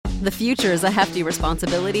The future is a hefty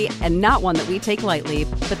responsibility and not one that we take lightly,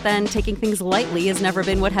 but then taking things lightly has never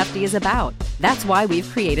been what Hefty is about. That's why we've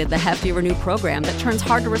created the Hefty Renew program that turns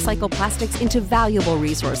hard-to-recycle plastics into valuable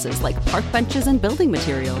resources like park benches and building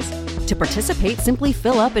materials. To participate, simply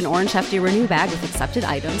fill up an orange Hefty Renew bag with accepted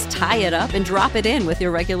items, tie it up, and drop it in with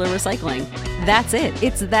your regular recycling. That's it.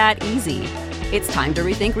 It's that easy. It's time to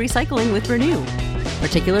rethink recycling with Renew.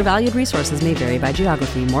 Particular valued resources may vary by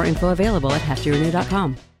geography. More info available at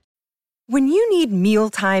heftyrenew.com. When you need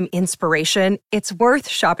mealtime inspiration, it's worth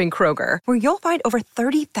shopping Kroger, where you'll find over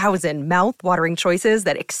 30,000 mouth-watering choices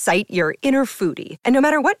that excite your inner foodie. And no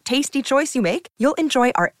matter what tasty choice you make, you'll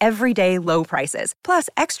enjoy our everyday low prices, plus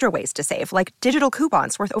extra ways to save, like digital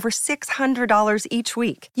coupons worth over $600 each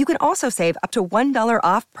week. You can also save up to $1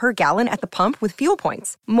 off per gallon at the pump with fuel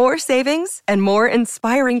points. More savings and more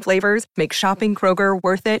inspiring flavors make shopping Kroger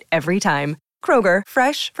worth it every time. Kroger,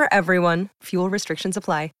 fresh for everyone. Fuel restrictions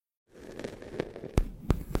apply.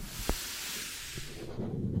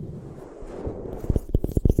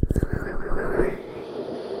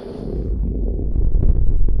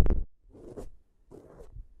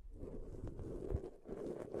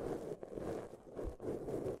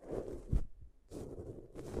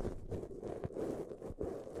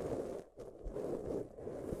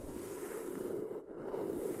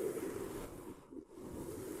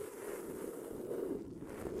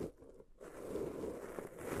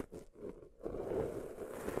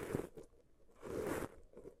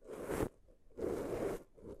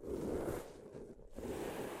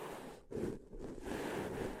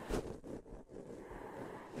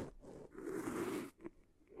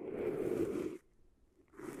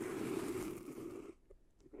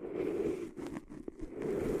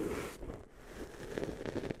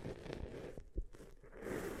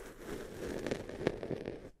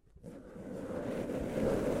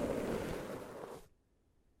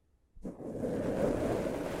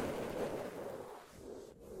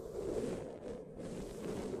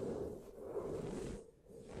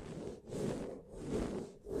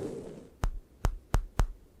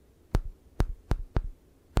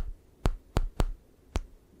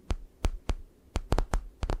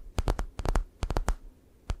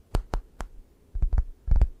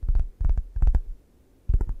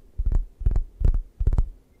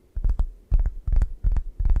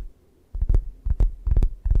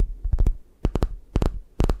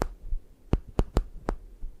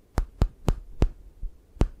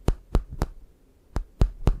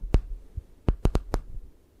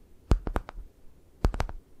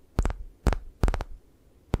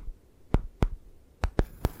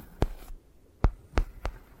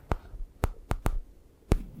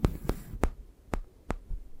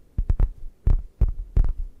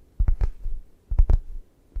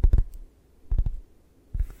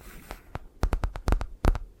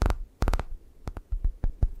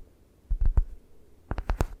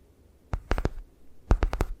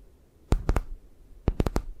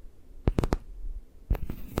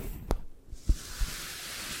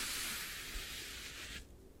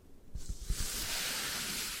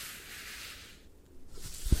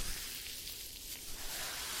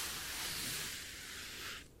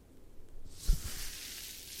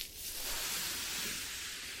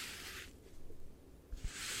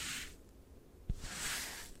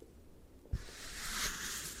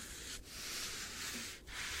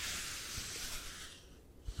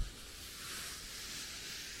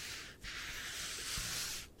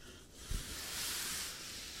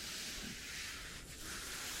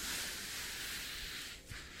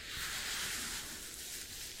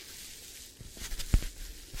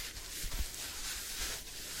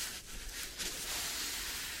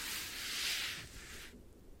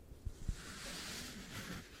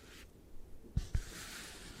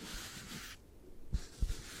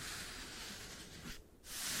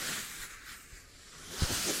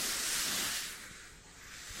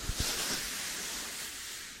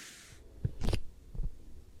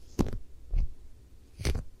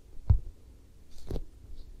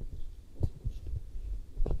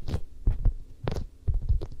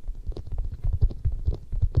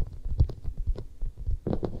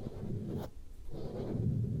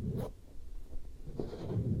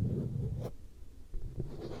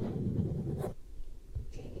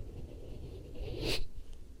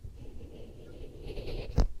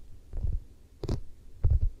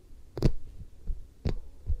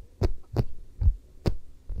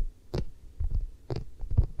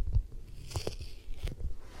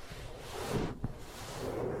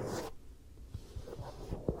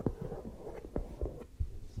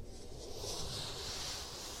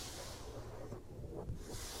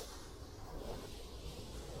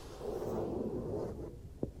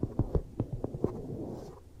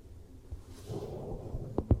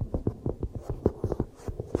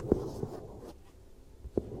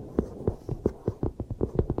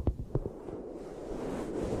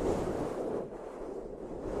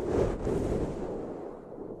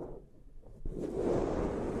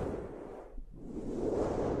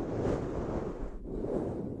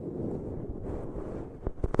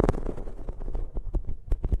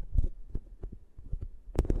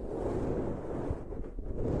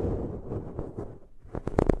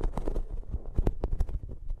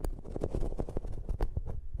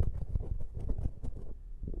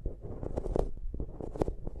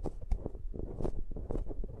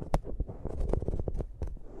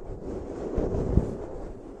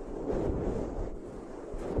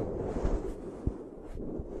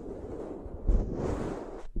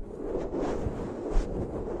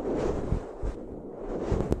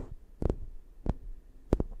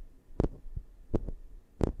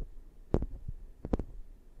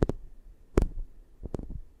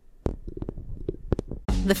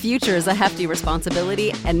 The future is a hefty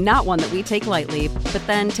responsibility and not one that we take lightly, but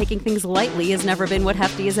then taking things lightly has never been what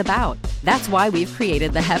Hefty is about. That's why we've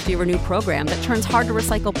created the Hefty Renew program that turns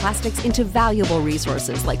hard-to-recycle plastics into valuable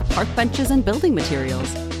resources like park benches and building materials.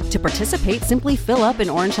 To participate, simply fill up an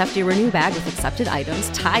orange Hefty Renew bag with accepted items,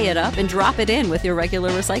 tie it up, and drop it in with your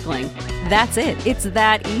regular recycling. That's it. It's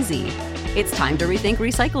that easy. It's time to rethink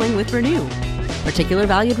recycling with Renew. Particular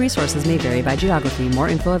valued resources may vary by geography. More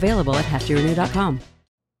info available at heftyrenew.com.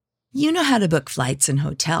 You know how to book flights and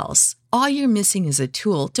hotels. All you're missing is a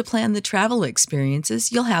tool to plan the travel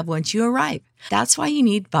experiences you'll have once you arrive. That's why you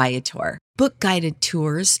need Viator. Book guided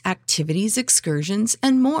tours, activities, excursions,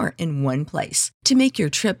 and more in one place to make your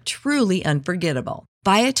trip truly unforgettable.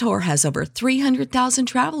 Viator has over 300,000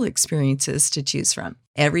 travel experiences to choose from.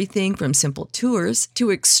 Everything from simple tours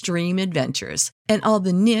to extreme adventures and all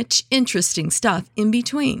the niche, interesting stuff in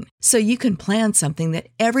between. So you can plan something that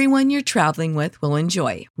everyone you're traveling with will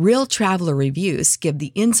enjoy. Real traveler reviews give the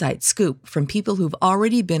inside scoop from people who've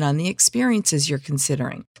already been on the experiences you're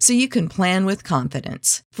considering. So you can plan with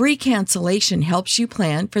confidence. Free cancellation helps you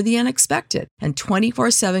plan for the unexpected. And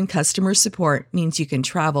 24/7 customer support means you can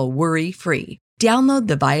travel worry-free. Download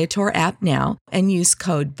the Viator app now and use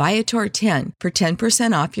code Viator10 for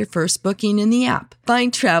 10% off your first booking in the app.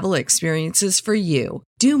 Find travel experiences for you.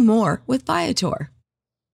 Do more with Viator.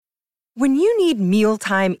 When you need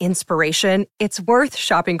mealtime inspiration, it's worth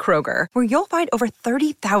shopping Kroger, where you'll find over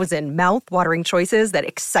 30,000 mouth-watering choices that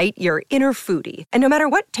excite your inner foodie. And no matter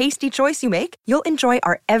what tasty choice you make, you'll enjoy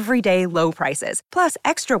our everyday low prices, plus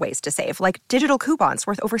extra ways to save, like digital coupons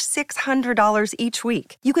worth over $600 each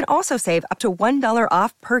week. You can also save up to $1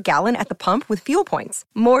 off per gallon at the pump with fuel points.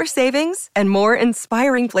 More savings and more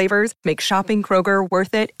inspiring flavors make shopping Kroger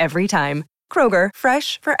worth it every time. Kroger,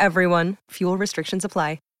 fresh for everyone. Fuel restrictions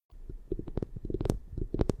apply.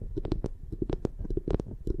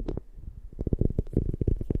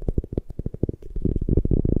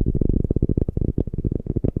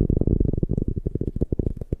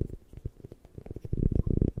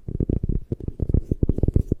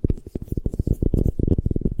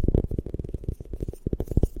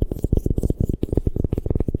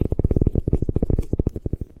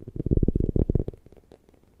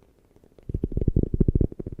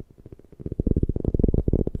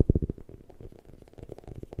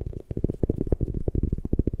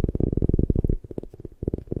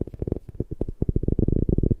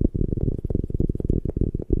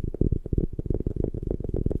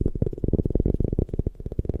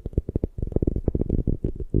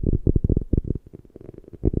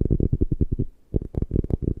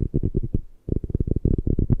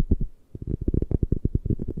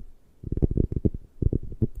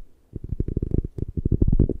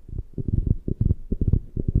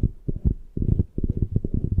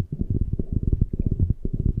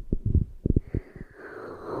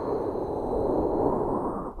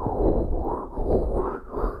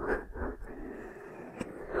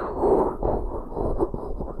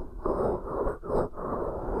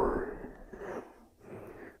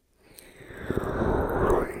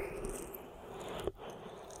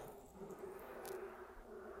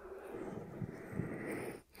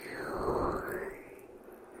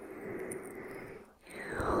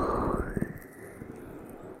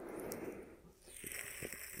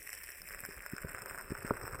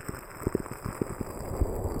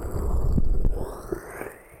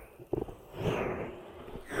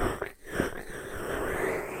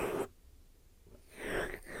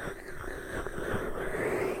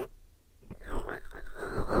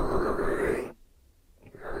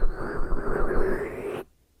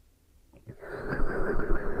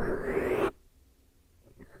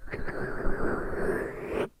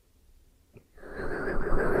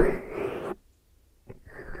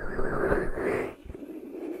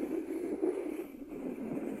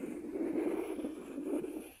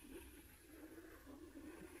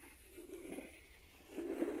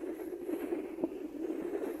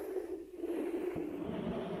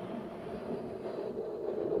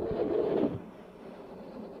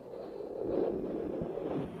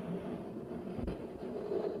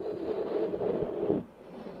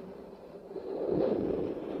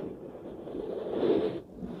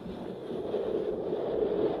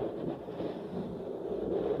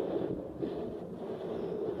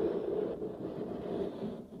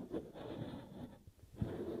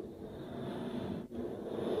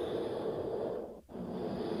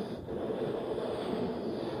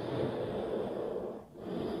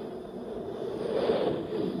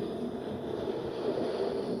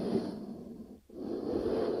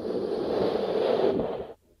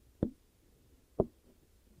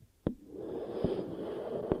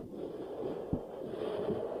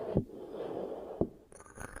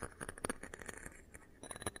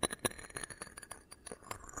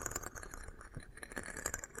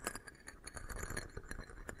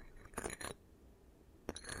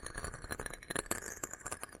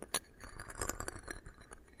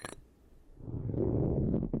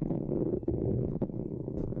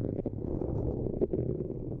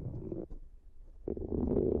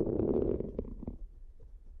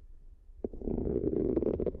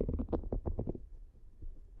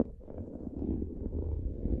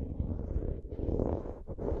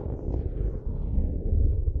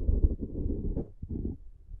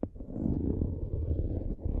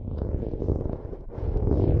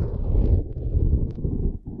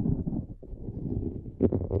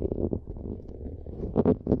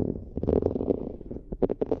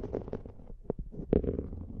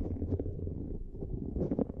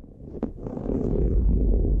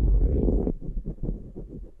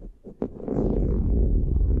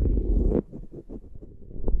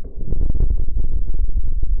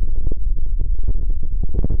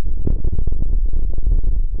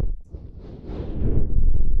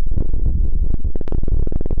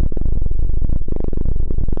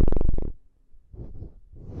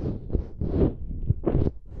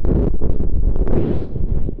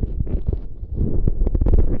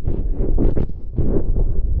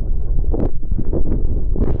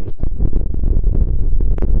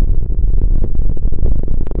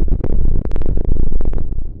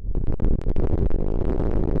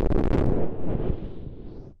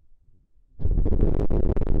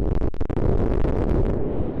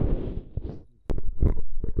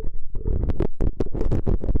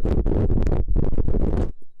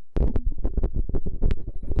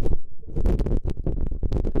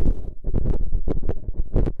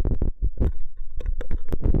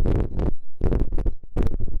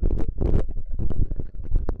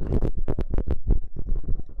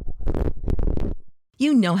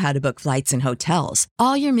 know how to book flights and hotels.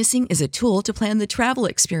 All you're missing is a tool to plan the travel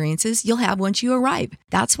experiences you'll have once you arrive.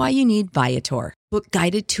 That's why you need Viator. Book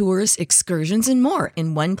guided tours, excursions, and more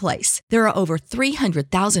in one place. There are over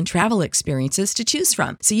 300,000 travel experiences to choose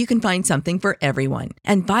from, so you can find something for everyone.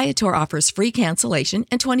 And Viator offers free cancellation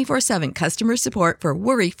and 24/7 customer support for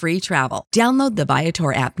worry-free travel. Download the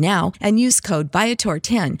Viator app now and use code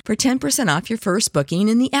Viator10 for 10% off your first booking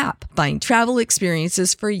in the app. Find travel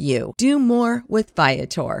experiences for you. Do more with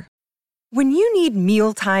Viator. When you need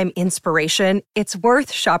mealtime inspiration, it's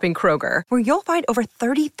worth shopping Kroger, where you'll find over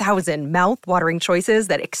 30,000 mouth-watering choices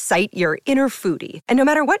that excite your inner foodie. And no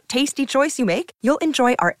matter what tasty choice you make, you'll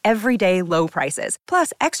enjoy our everyday low prices,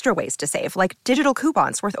 plus extra ways to save, like digital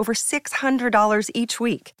coupons worth over $600 each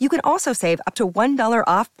week. You can also save up to $1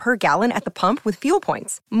 off per gallon at the pump with fuel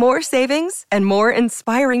points. More savings and more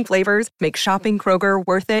inspiring flavors make shopping Kroger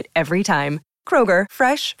worth it every time. Kroger,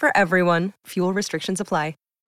 fresh for everyone. Fuel restrictions apply.